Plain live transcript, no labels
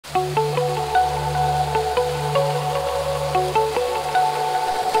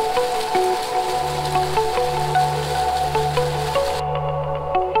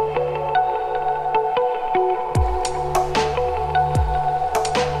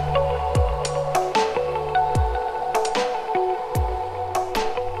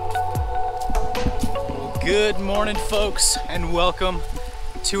Good morning, folks, and welcome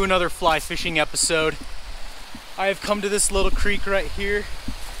to another fly fishing episode. I have come to this little creek right here,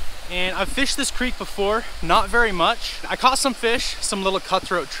 and I've fished this creek before, not very much. I caught some fish, some little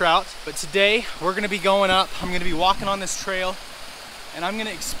cutthroat trout, but today we're gonna be going up. I'm gonna be walking on this trail, and I'm gonna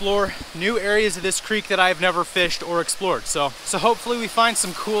explore new areas of this creek that I've never fished or explored. So hopefully we find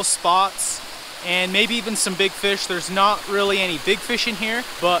some cool spots and maybe even some big fish. There's not really any big fish in here,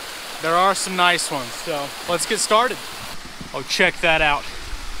 but there are some nice ones. So let's get started. Oh, check that out.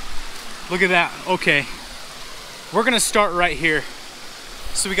 Look at that. Okay, we're gonna start right here.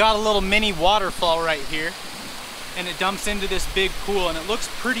 So we got a little mini waterfall right here, and it dumps into this big pool, and it looks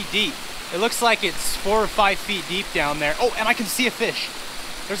pretty deep. It looks like it's 4 or 5 feet deep down there. Oh, and I can see a fish.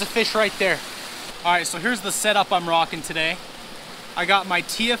 There's a fish right there. All right, so here's the setup I'm rocking today. I got my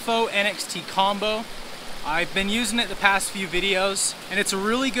TFO NXT combo. I've been using it the past few videos, and it's a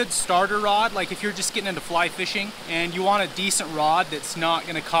really good starter rod. Like if you're just getting into fly fishing and you want a decent rod that's not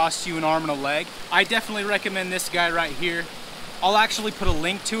gonna cost you an arm and a leg, I definitely recommend this guy right here. I'll actually put a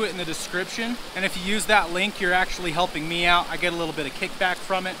link to it in the description, and if you use that link, you're actually helping me out. I get a little bit of kickback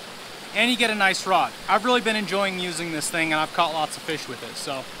from it, and you get a nice rod. I've really been enjoying using this thing, and I've caught lots of fish with it.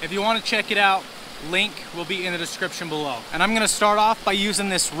 So if you want to check it out, link will be in the description below. And I'm gonna start off by using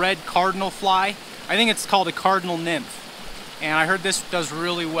this red cardinal fly. I think it's called a cardinal nymph, and I heard this does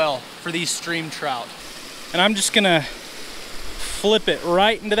really well for these stream trout. And I'm just gonna flip it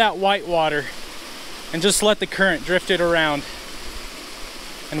right into that white water and just let the current drift it around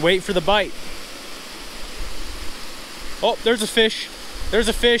and wait for the bite. Oh, there's a fish. There's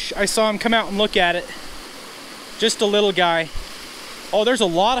a fish. I saw him come out and look at it. Just a little guy. Oh, there's a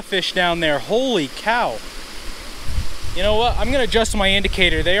lot of fish down there. Holy cow. You know what? I'm gonna adjust my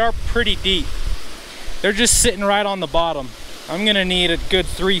indicator. They are pretty deep. They're just sitting right on the bottom. I'm gonna need a good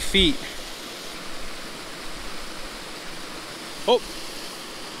 3 feet. Oh.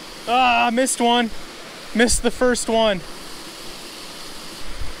 Ah, missed one. Missed the first one.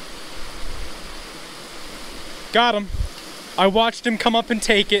 Got him. I watched him come up and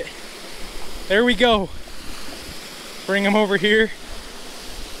take it. There we go. Bring him over here.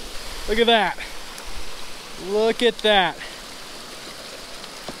 Look at that. Look at that.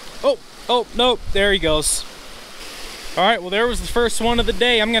 Oh, nope, there he goes. All right, well, there was the first one of the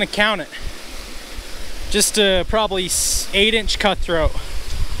day. I'm gonna count it. Just probably 8-inch cutthroat.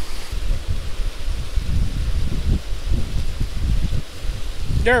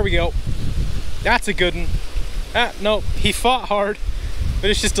 There we go. That's a good one. Nope, he fought hard, but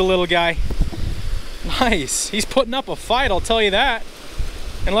it's just a little guy. Nice, he's putting up a fight, I'll tell you that.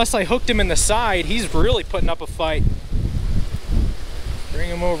 Unless I hooked him in the side, he's really putting up a fight. Bring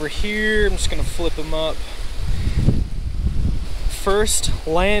him over here, I'm just gonna flip him up. First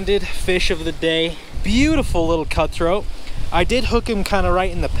landed fish of the day. Beautiful little cutthroat. I did hook him kind of right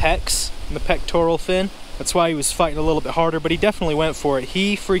in the pecs, in the pectoral fin. That's why he was fighting a little bit harder, but he definitely went for it.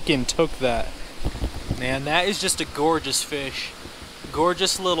 He freaking took that. Man, that is just a gorgeous fish.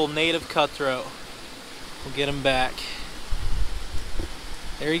 Gorgeous little native cutthroat. We'll get him back.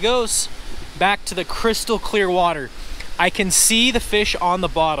 There he goes. Back to the crystal clear water. I can see the fish on the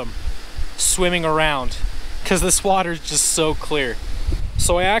bottom swimming around because this water is just so clear.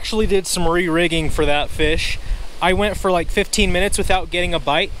 So I actually did some re-rigging for that fish. I went for like 15 minutes without getting a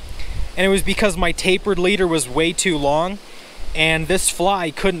bite, and it was because my tapered leader was way too long, and this fly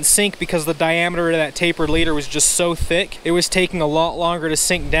couldn't sink because the diameter of that tapered leader was just so thick. It was taking a lot longer to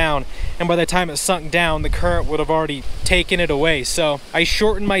sink down, and by the time it sunk down, the current would have already taken it away. So I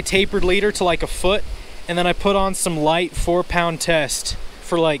shortened my tapered leader to like a foot, and then I put on some light 4-pound test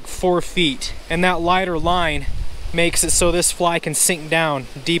for like 4 feet, and that lighter line makes it so this fly can sink down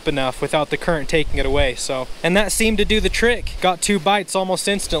deep enough without the current taking it away. So, and that seemed to do the trick. Got 2 bites almost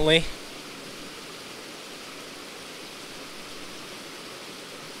instantly.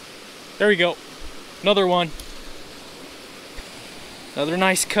 There we go. Another one. Another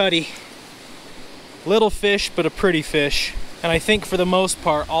nice cutty. Little fish, but a pretty fish. And I think for the most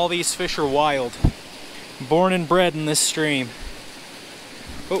part, all these fish are wild. Born and bred in this stream.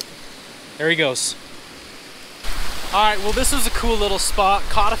 Oh, there he goes. All right, well, this was a cool little spot.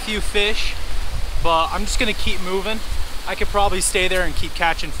 Caught a few fish, but I'm just gonna keep moving. I could probably stay there and keep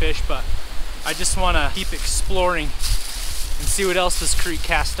catching fish, but I just wanna keep exploring and see what else this creek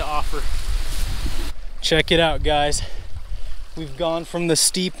has to offer. Check it out, guys. We've gone from the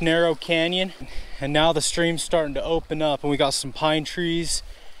steep, narrow canyon, and now the stream's starting to open up, and we got some pine trees,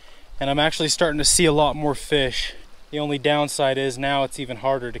 and I'm actually starting to see a lot more fish. The only downside is now it's even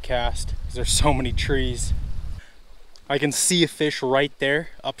harder to cast because there's so many trees. I can see a fish right there,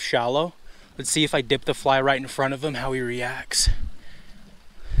 up shallow. Let's see if I dip the fly right in front of him, how he reacts.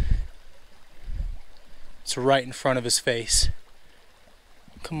 It's right in front of his face.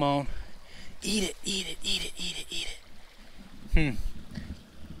 Come on. Eat it, eat it, eat it, eat it, eat it.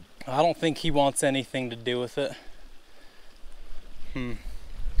 I don't think he wants anything to do with it.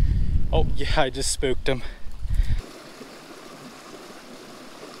 Oh yeah, I just spooked him.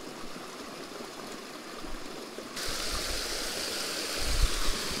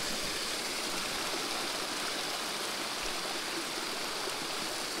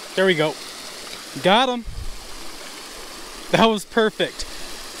 There we go. Got him. That was perfect.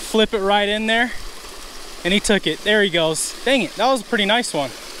 Flip it right in there, and he took it. There he goes. Dang it, that was a pretty nice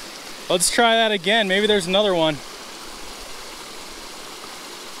one. Let's try that again. Maybe there's another one.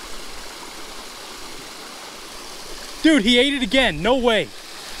 Dude, he ate it again. No way.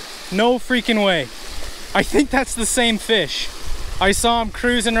 No freaking way. I think that's the same fish. I saw him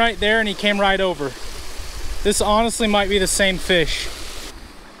cruising right there and he came right over. This honestly might be the same fish.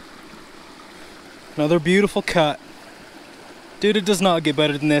 Another beautiful cut. Dude, it does not get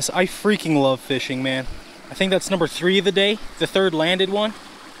better than this. I freaking love fishing, man. I think that's number 3 of the day. The 3rd landed one.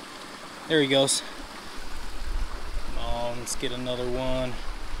 There he goes. Oh, let's get another one.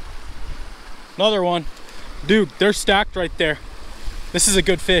 Another one. Dude, they're stacked right there. This is a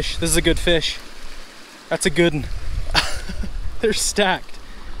good fish. This is a good fish. That's a good one. They're stacked.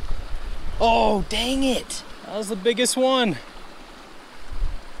 Oh, dang it. That was the biggest one.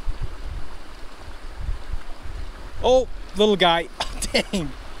 Oh, little guy. Oh,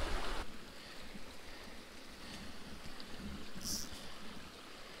 dang.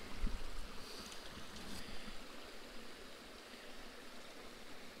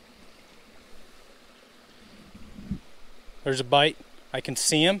 There's a bite. I can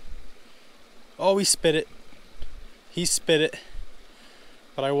see him. Oh, he spit it. He spit it.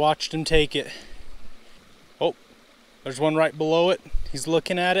 But I watched him take it. Oh, there's one right below it. He's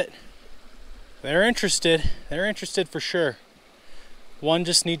looking at it. They're interested. They're interested for sure. One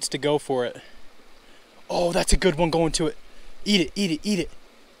just needs to go for it. Oh, that's a good one going to it. Eat it, eat it, eat it.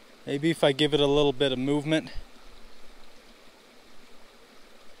 Maybe if I give it a little bit of movement.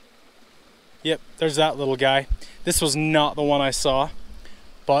 Yep, there's that little guy. This was not the one I saw,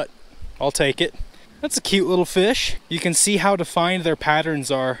 but I'll take it. That's a cute little fish. You can see how defined their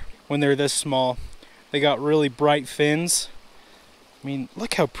patterns are when they're this small. They got really bright fins. I mean,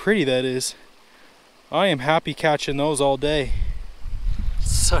 look how pretty that is. I am happy catching those all day.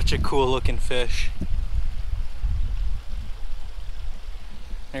 Such a cool looking fish.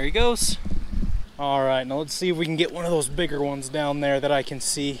 There he goes. All right, now let's see if we can get one of those bigger ones down there that I can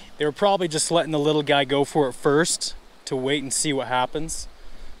see. They were probably just letting the little guy go for it first to wait and see what happens.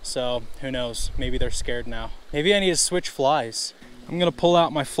 So who knows, maybe they're scared now. Maybe I need to switch flies. I'm gonna pull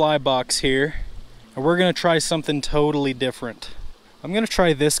out my fly box here and we're gonna try something totally different. I'm gonna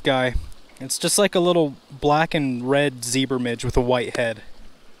try this guy. It's just like a little black and red zebra midge with a white head.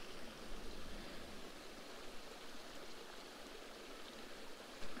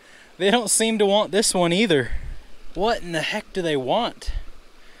 They don't seem to want this one either. What in the heck do they want?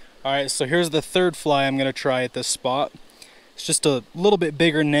 All right, so here's the 3rd fly I'm gonna try at this spot. It's just a little bit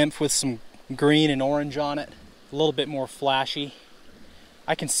bigger nymph with some green and orange on it. A little bit more flashy.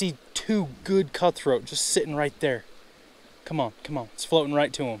 I can see 2 good cutthroat just sitting right there. Come on, come on, it's floating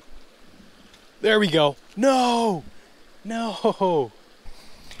right to him. There we go. No, no.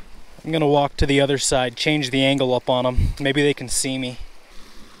 I'm gonna walk to the other side, change the angle up on them. Maybe they can see me.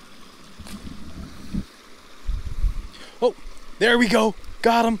 Oh, there we go.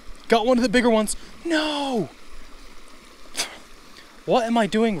 Got him. Got one of the bigger ones. No! What am I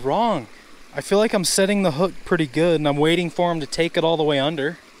doing wrong? I feel like I'm setting the hook pretty good and I'm waiting for him to take it all the way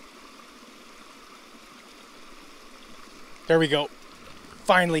under. There we go.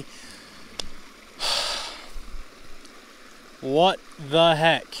 Finally. What the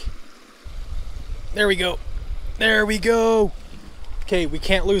heck? There we go. There we go. Okay, we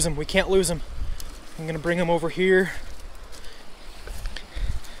can't lose him. We can't lose him. I'm gonna bring him over here.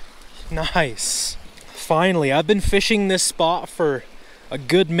 Nice. Finally, I've been fishing this spot for a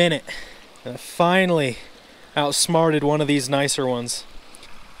good minute. And I finally outsmarted one of these nicer ones.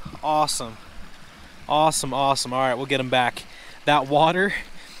 Awesome. Awesome, awesome. All right, we'll get him back. That water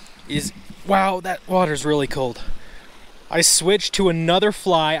is, wow, that water's really cold. I switched to another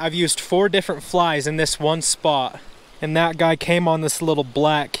fly. I've used 4 different flies in this one spot. And that guy came on this little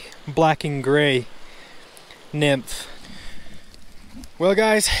black and gray nymph. Well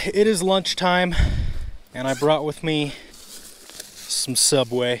guys, it is lunchtime and I brought with me some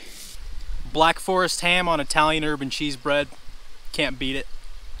Subway. Black Forest ham on Italian urban cheese bread. Can't beat it.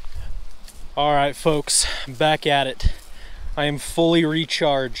 All right, folks, back at it. I am fully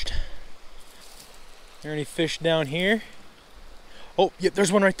recharged. There any fish down here? Oh, yeah,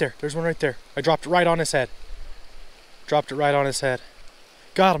 there's one right there. There's one right there. I dropped it right on his head. Dropped it right on his head.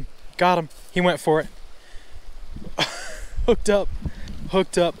 Got him. Got him. He went for it. Hooked up.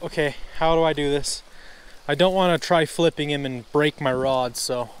 Hooked up. Okay, how do I do this? I don't want to try flipping him and break my rod,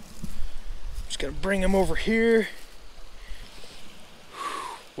 so I'm just gonna bring him over here.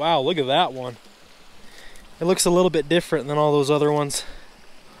 Wow, look at that one. It looks a little bit different than all those other ones.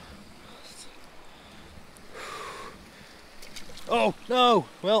 Oh, no!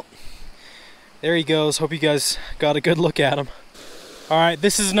 Well, there he goes. Hope you guys got a good look at him. All right,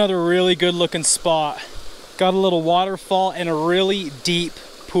 this is another really good looking spot. Got a little waterfall and a really deep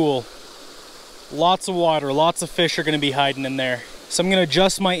pool. Lots of water, lots of fish are gonna be hiding in there. So I'm gonna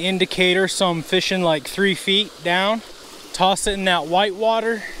adjust my indicator so I'm fishing like 3 feet down. Toss it in that white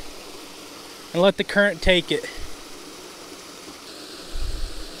water and let the current take it.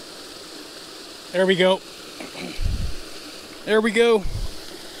 There we go. There we go.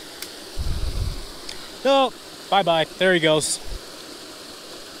 Oh, bye-bye. There he goes.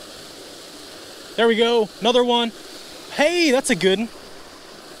 There we go. Another one. Hey, that's a good one.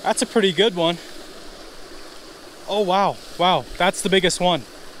 That's a pretty good one. Oh, wow. Wow, that's the biggest one.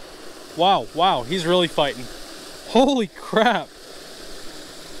 Wow, wow, he's really fighting. Holy crap.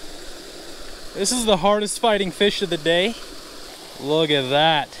 This is the hardest fighting fish of the day. Look at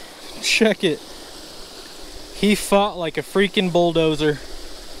that. Check it. He fought like a freaking bulldozer.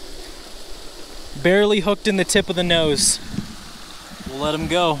 Barely hooked in the tip of the nose. We'll let him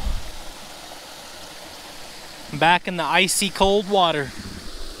go. Back in the icy cold water.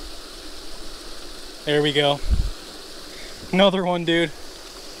 There we go. Another one, dude.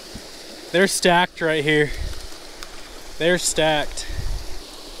 They're stacked right here. They're stacked.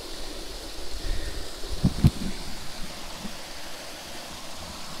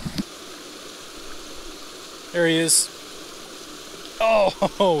 There he is.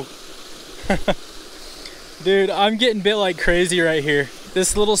 Oh! Dude, I'm getting bit like crazy right here.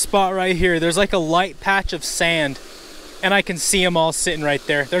 This little spot right here, there's like a light patch of sand and I can see them all sitting right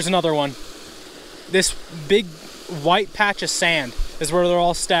there. There's another one. This big white patch of sand is where they're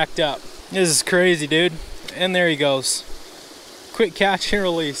all stacked up. This is crazy, dude. And there he goes. Quick catch and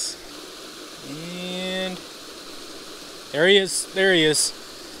release. And there he is. There he is.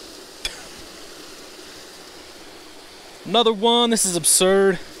 Another one. This is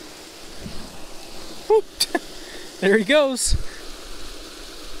absurd. Whoop. There he goes.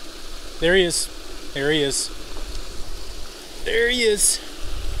 There he is. There he is. There he is.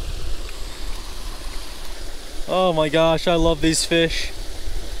 Oh my gosh, I love these fish.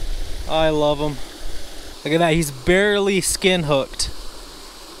 I love them. Look at that, he's barely skin hooked.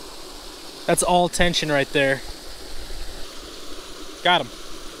 That's all tension right there. Got him.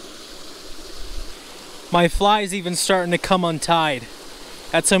 My fly's even starting to come untied.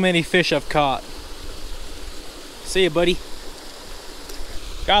 That's how many fish I've caught. See ya, buddy.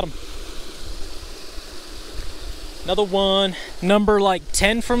 Got him. Another one. Number like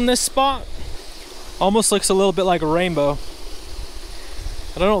 10 from this spot. Almost looks a little bit like a rainbow.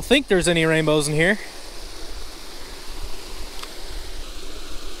 But I don't think there's any rainbows in here.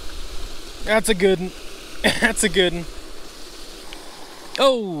 That's a good one. That's a good one.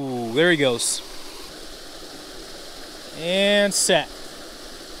 Oh, there he goes. And set.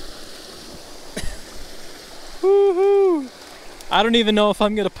 Woohoo! I don't even know if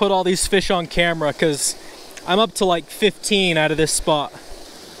I'm gonna put all these fish on camera because I'm up to like 15 out of this spot.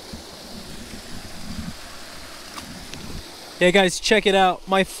 Yeah, guys, check it out.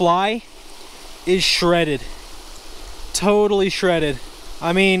 My fly is shredded. Totally shredded.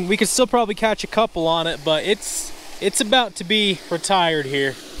 I mean, we could still probably catch a couple on it, but it's about to be retired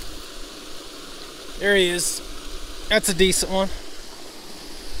here. There he is. That's a decent one.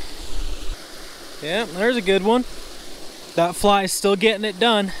 Yeah, there's a good one. That fly is still getting it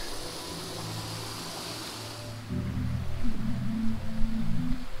done.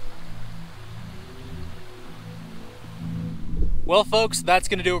 Well, folks, that's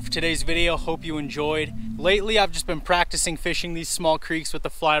gonna do it for today's video. Hope you enjoyed. Lately, I've just been practicing fishing these small creeks with the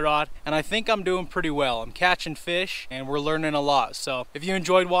fly rod, and I think I'm doing pretty well. I'm catching fish, and we're learning a lot. So if you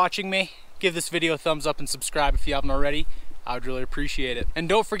enjoyed watching me, give this video a thumbs up and subscribe if you haven't already. I would really appreciate it. And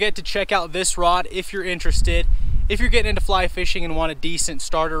don't forget to check out this rod if you're interested. If you're getting into fly fishing and want a decent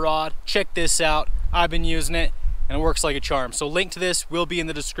starter rod, check this out. I've been using it, and it works like a charm. So link to this will be in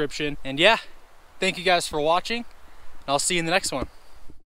the description. And yeah, thank you guys for watching. I'll see you in the next one.